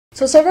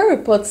So several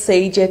reports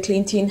say Njie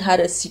Clinton had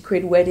a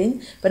secret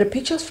wedding, but the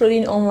pictures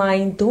floating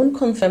online don't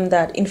confirm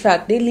that. In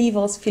fact, they leave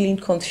us feeling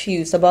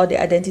confused about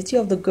the identity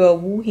of the girl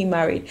who he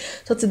married.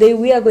 So today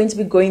we are going to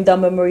be going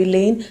down memory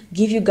lane,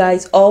 give you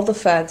guys all the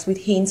facts with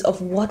hints of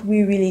what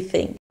we really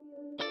think.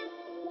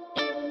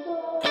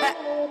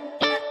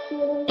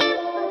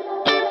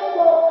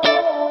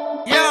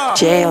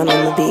 Jay on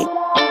the beat.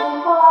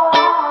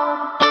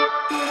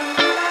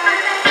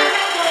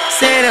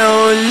 Said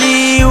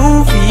only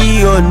you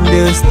feel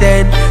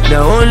understand.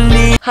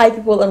 Hi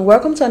people, and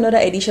welcome to another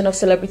edition of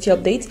Celebrity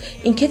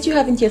Updates. In case you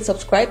haven't yet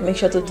subscribed, make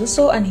sure to do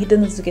so and hit the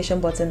notification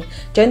button.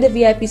 Join the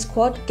VIP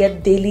squad,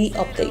 get daily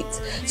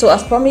updates. So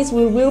as promised,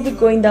 we will be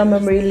going down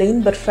memory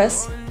lane, but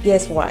first,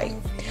 guess why?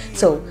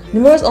 So,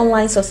 numerous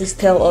online sources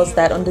tell us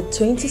that on the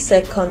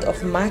 22nd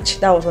of March,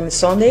 that was on a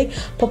Sunday,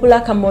 popular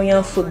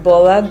Cameroonian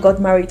footballer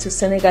got married to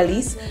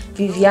Senegalese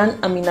Viviane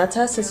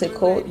Aminata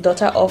Cissokho,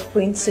 daughter of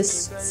Prince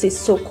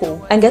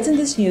Cissokho. And getting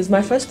this news,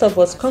 my first thought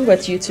was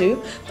congrats you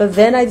two, but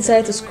then I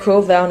decided to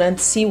scroll down and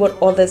see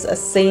what others are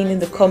saying in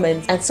the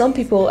comments, and some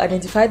people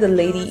identified the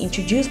lady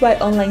introduced by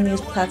online news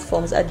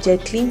platforms as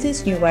Njie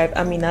Clinton's new wife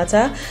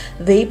Aminata.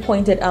 They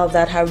pointed out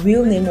that her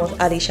real name was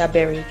Alisha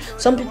Berry.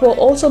 Some people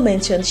also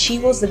mentioned she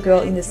was the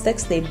girl in the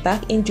sex tape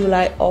back in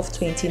July of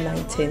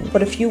 2019. For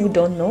the few who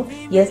don't know,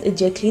 yes, a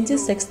Njie Clinton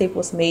sex tape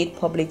was made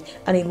public,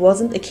 and it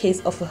wasn't a case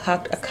of a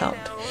hacked account.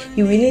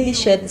 He willingly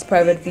shared this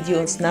private video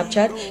on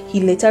Snapchat. He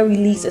later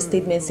released a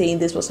statement saying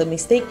this was a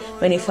mistake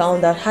when he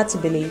found out how to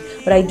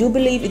believe. But I do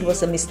believe it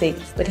was a mistake,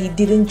 but he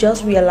didn't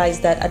just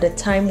realize that at the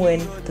time when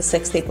the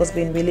sex tape was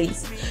being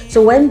released.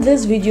 So when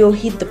this video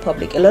hit the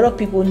public, a lot of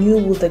people knew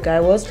who the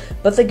guy was,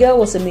 but the girl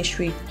was a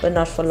mystery, but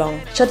not for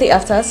long. Shortly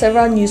after,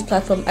 several news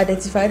platforms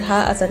identified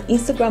her as an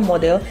Instagram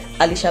model,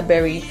 Alisha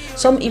Berry.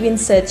 Some even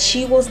said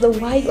she was the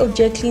wife of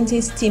Njie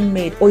Clinton's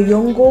teammate,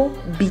 Oyongo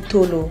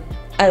Bitolo.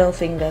 I don't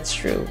think that's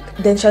true.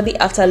 Then shortly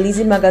after,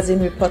 Lizzie magazine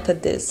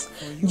reported this.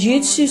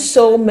 Due to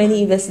so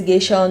many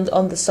investigations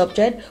on the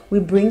subject, we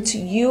bring to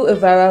you a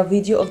viral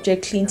video of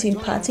Njie Clinton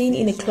partying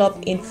in a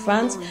club in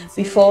France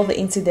before the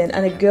incident,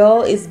 and a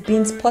girl is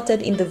being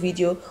spotted in the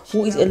video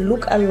who is a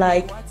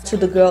look-alike to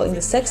the girl in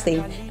the sex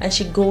tape, and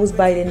she goes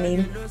by the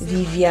name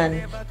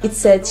Viviane. It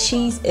said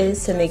she's a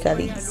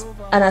Senegalese.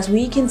 And as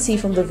we can see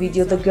from the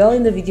video, the girl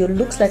in the video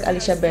looks like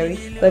Alisha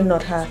Berry, but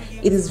not her.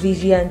 It is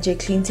Viviane, Njie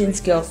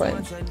Clinton's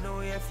girlfriend.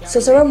 So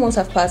several months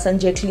have passed, and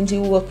Njie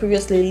Clinton, who was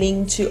previously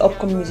linked to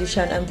upcoming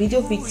musician and video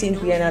victim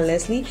Brianna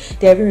Leslie,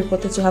 they have been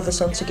reported to have a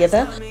son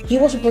together. He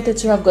was reported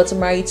to have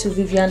gotten married to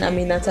Viviane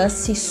Aminata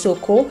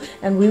Cissokho,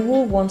 and we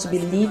will want to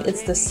believe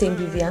it's the same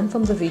Viviane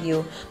from the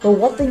video. But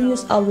what the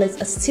news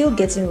outlets are still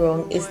getting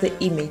wrong is the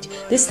image.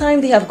 This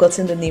time they have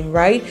gotten the name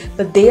right,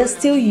 but they are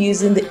still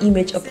using the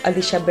image of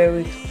Alisha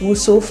Berry, who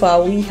so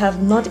far we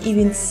have not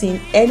even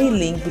seen any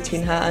link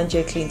between her and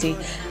Njie Clinton,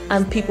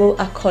 and people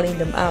are calling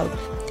them out.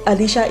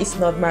 Alisha is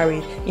not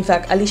married. In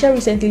fact, Alisha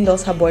recently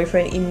lost her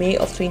boyfriend in May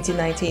of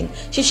 2019.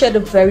 She shared a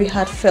very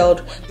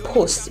heartfelt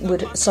post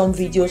with some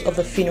videos of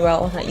the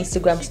funeral on her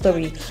Instagram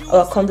story.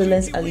 Our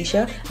condolence,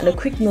 Alisha, and a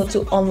quick note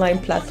to online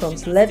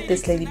platforms: let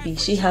this lady be.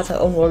 She has her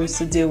own worries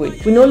to deal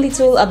with. We know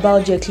little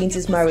about Njie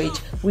Clinton's marriage.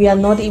 We are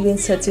not even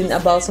certain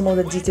about some of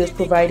the details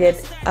provided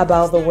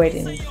about the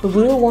wedding. But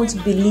we will want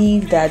to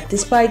believe that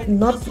despite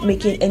not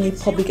making any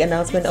public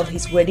announcement of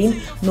his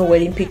wedding, no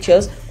wedding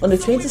pictures, on the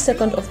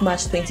 22nd of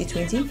March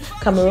 2020,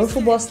 Cameroon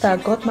football star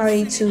got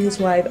married to his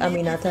wife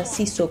Aminata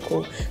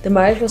Cissokho. The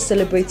marriage was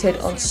celebrated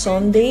on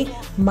Sunday,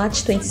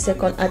 March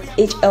 22nd at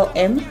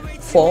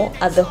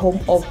HLM4 at the home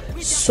of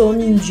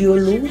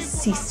Sonjolo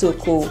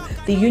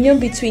Cissokho. The union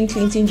between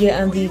Clinton Njie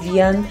and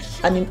Viviane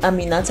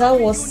Aminata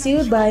was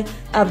sealed by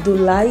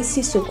Abdoulaye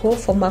Cissokho,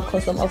 former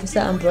custom officer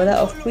and brother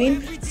of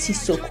Queen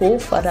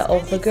Cissokho, father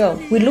of the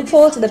girl. We look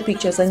forward to the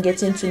pictures and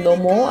getting to know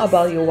more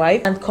about your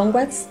wife, and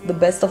congrats, the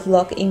best of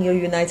luck in your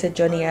united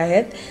journey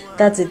ahead.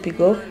 That's it,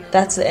 people.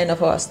 That's the end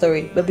of our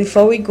story. But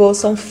before we go,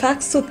 some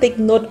facts to take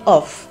note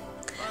of.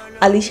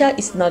 Alisha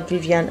is not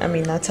Viviane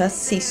Aminata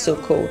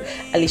Cissokho.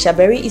 Alisha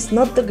Berry is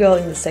not the girl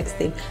in the sex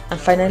tape. And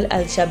finally,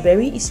 Alisha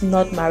Berry is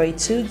not married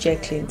to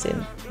Njie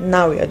Clinton.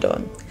 Now we are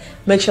done.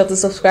 Make sure to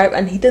subscribe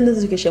and hit the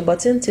notification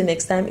button. Till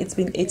next time, it's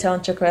been Eta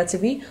on Chakra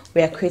TV,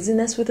 where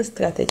craziness with a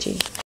strategy.